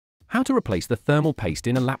How to replace the thermal paste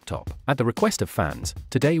in a laptop. At the request of fans,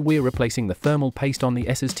 today we're replacing the thermal paste on the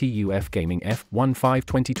Asus TUF Gaming F15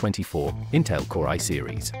 2024 Intel Core i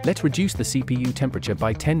series. Let's reduce the CPU temperature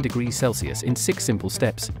by 10 degrees Celsius in 6 simple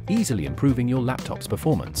steps, easily improving your laptop's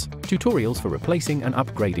performance. Tutorials for replacing and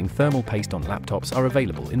upgrading thermal paste on laptops are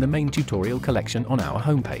available in the main tutorial collection on our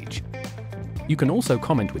homepage. You can also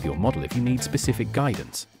comment with your model if you need specific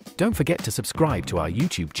guidance. Don't forget to subscribe to our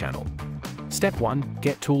YouTube channel. Step 1.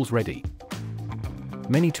 Get tools ready.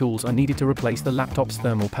 Many tools are needed to replace the laptop's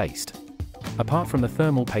thermal paste. Apart from the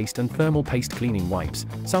thermal paste and thermal paste cleaning wipes,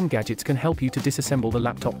 some gadgets can help you to disassemble the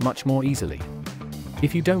laptop much more easily.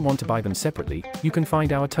 If you don't want to buy them separately, you can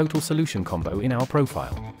find our total solution combo in our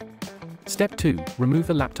profile. Step 2. Remove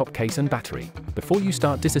the laptop case and battery. Before you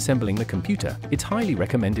start disassembling the computer, it's highly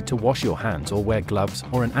recommended to wash your hands or wear gloves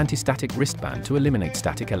or an anti-static wristband to eliminate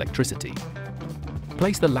static electricity.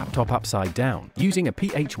 Place the laptop upside down. Using a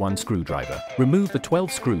PH1 screwdriver, remove the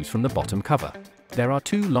 12 screws from the bottom cover. There are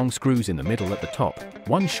 2 long screws in the middle at the top,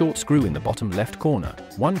 1 short screw in the bottom left corner,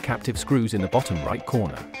 1 captive screws in the bottom right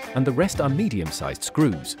corner, and the rest are medium-sized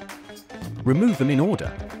screws. Remove them in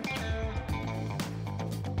order.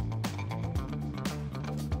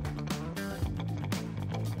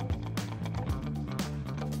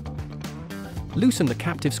 Loosen the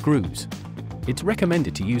captive screws. It's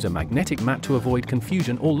recommended to use a magnetic mat to avoid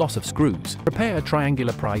confusion or loss of screws. Prepare a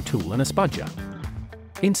triangular pry tool and a spudger.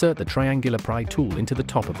 Insert the triangular pry tool into the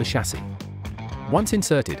top of the chassis. Once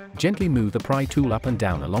inserted, gently move the pry tool up and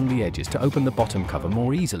down along the edges to open the bottom cover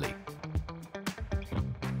more easily.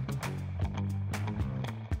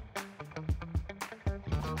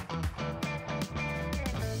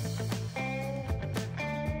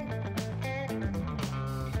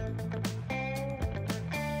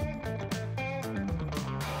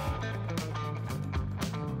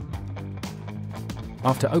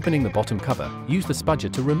 After opening the bottom cover, use the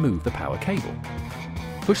spudger to remove the power cable.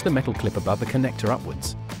 Push the metal clip above the connector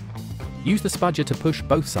upwards. Use the spudger to push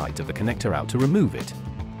both sides of the connector out to remove it.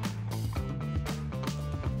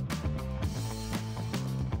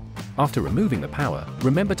 After removing the power,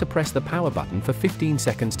 remember to press the power button for 15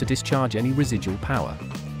 seconds to discharge any residual power.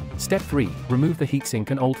 Step 3. Remove the heatsink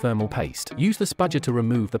and old thermal paste. Use the spudger to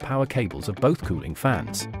remove the power cables of both cooling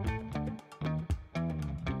fans.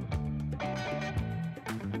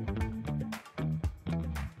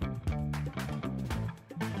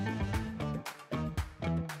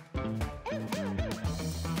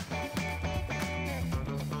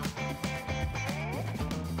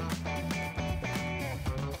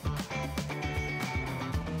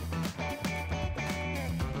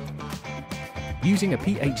 Using a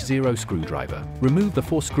PH0 screwdriver, remove the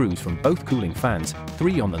 4 screws from both cooling fans,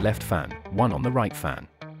 3 on the left fan, 1 on the right fan.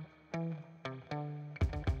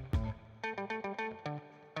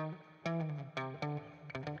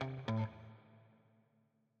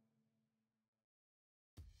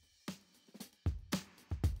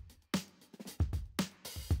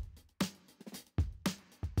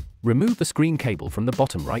 Remove the screen cable from the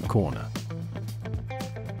bottom right corner.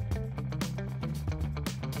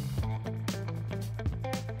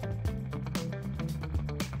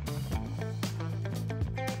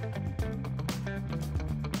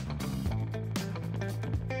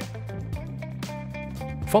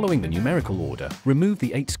 Following the numerical order, remove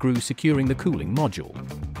the 8 screws securing the cooling module.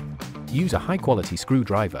 Use a high-quality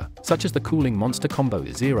screwdriver, such as the Kooling Monster Combo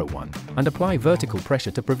 01, and apply vertical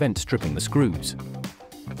pressure to prevent stripping the screws.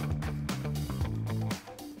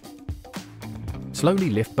 Slowly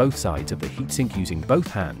lift both sides of the heatsink using both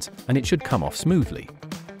hands, and it should come off smoothly.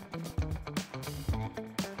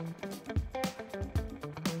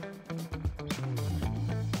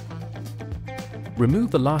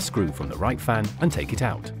 Remove the last screw from the right fan and take it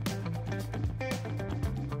out.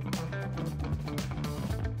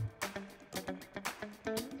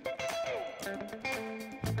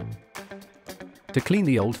 To clean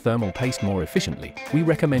the old thermal paste more efficiently, we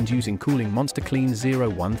recommend using Kooling Monster Clean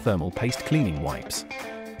 01 thermal paste cleaning wipes.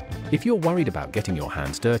 If you're worried about getting your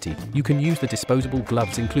hands dirty, you can use the disposable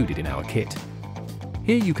gloves included in our kit.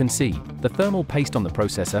 Here you can see, the thermal paste on the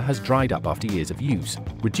processor has dried up after years of use,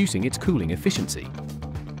 reducing its cooling efficiency.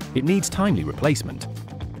 It needs timely replacement.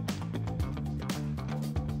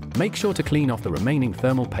 Make sure to clean off the remaining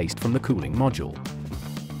thermal paste from the cooling module.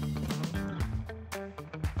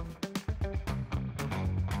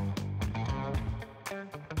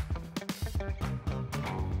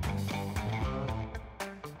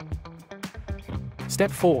 Step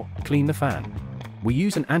 4. Clean the fan. We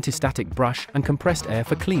use an anti-static brush and compressed air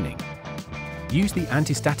for cleaning. Use the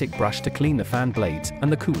anti-static brush to clean the fan blades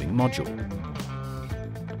and the cooling module.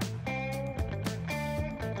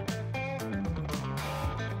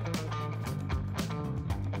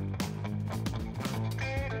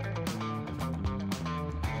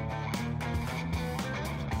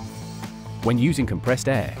 When using compressed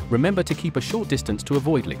air, remember to keep a short distance to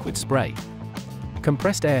avoid liquid spray.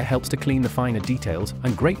 Compressed air helps to clean the finer details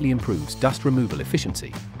and greatly improves dust removal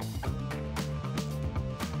efficiency.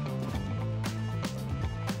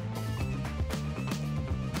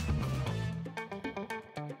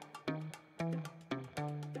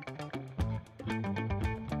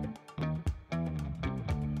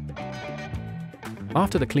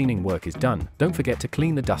 After the cleaning work is done, don't forget to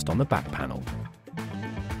clean the dust on the back panel.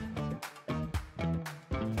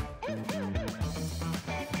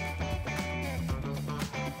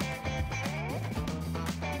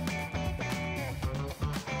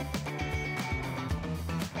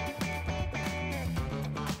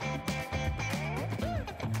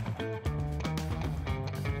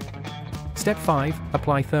 Step 5.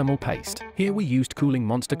 Apply thermal paste. Here we used Kooling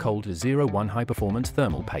Monster Cold 01 High Performance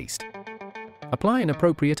Thermal Paste. Apply an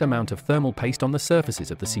appropriate amount of thermal paste on the surfaces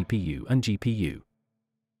of the CPU and GPU.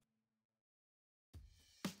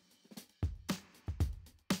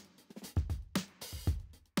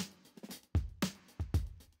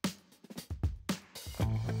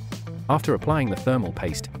 After applying the thermal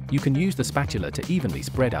paste, you can use the spatula to evenly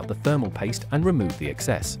spread out the thermal paste and remove the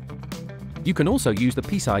excess. You can also use the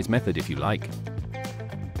pea-size method if you like.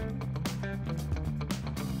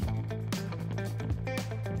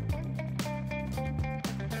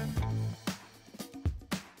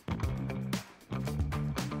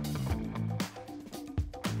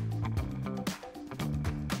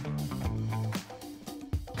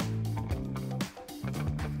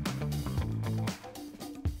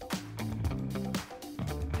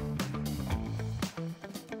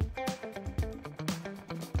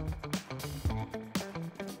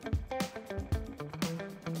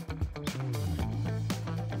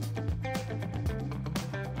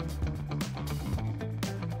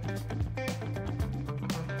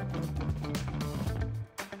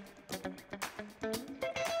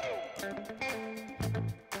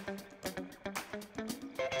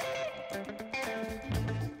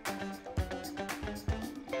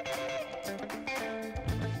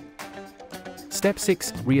 Step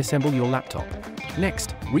 6. Reassemble your laptop.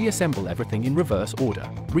 Next, reassemble everything in reverse order.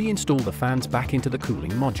 Reinstall the fans back into the cooling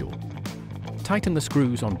module. Tighten the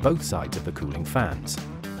screws on both sides of the cooling fans.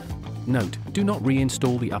 Note, do not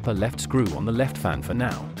reinstall the upper left screw on the left fan for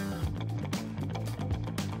now.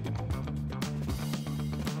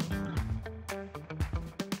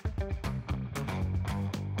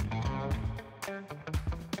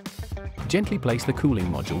 Gently place the cooling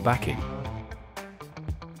module back in.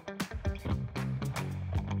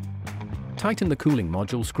 Tighten the cooling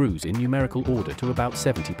module screws in numerical order to about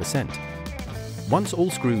 70%. Once all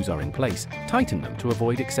screws are in place, tighten them to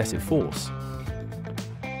avoid excessive force.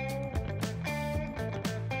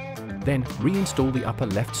 Then, reinstall the upper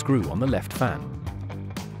left screw on the left fan.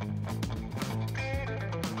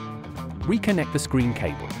 Reconnect the screen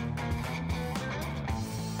cable.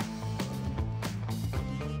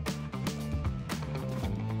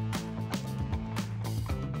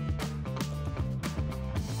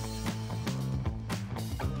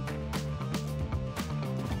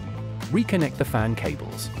 Reconnect the fan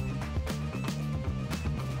cables.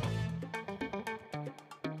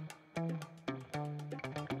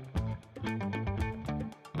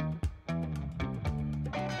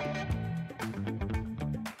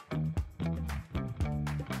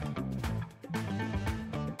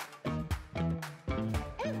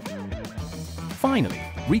 Finally,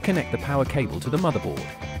 reconnect the power cable to the motherboard.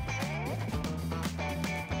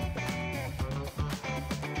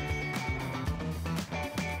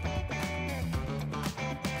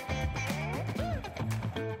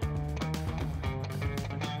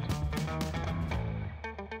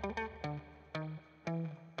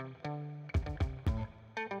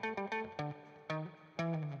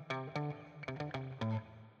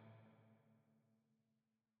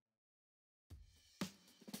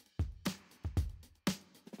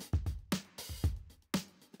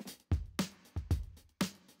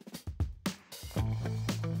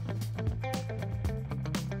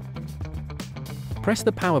 Press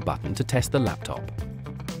the power button to test the laptop.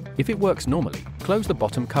 If it works normally, close the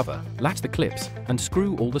bottom cover, latch the clips, and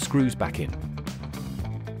screw all the screws back in.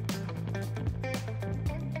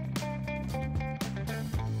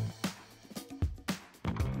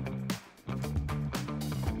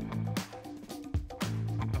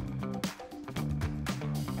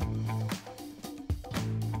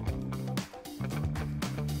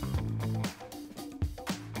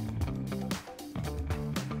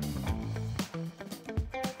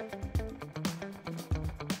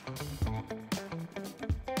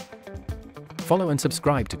 Follow and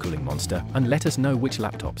subscribe to Kooling Monster and let us know which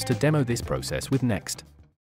laptops to demo this process with next.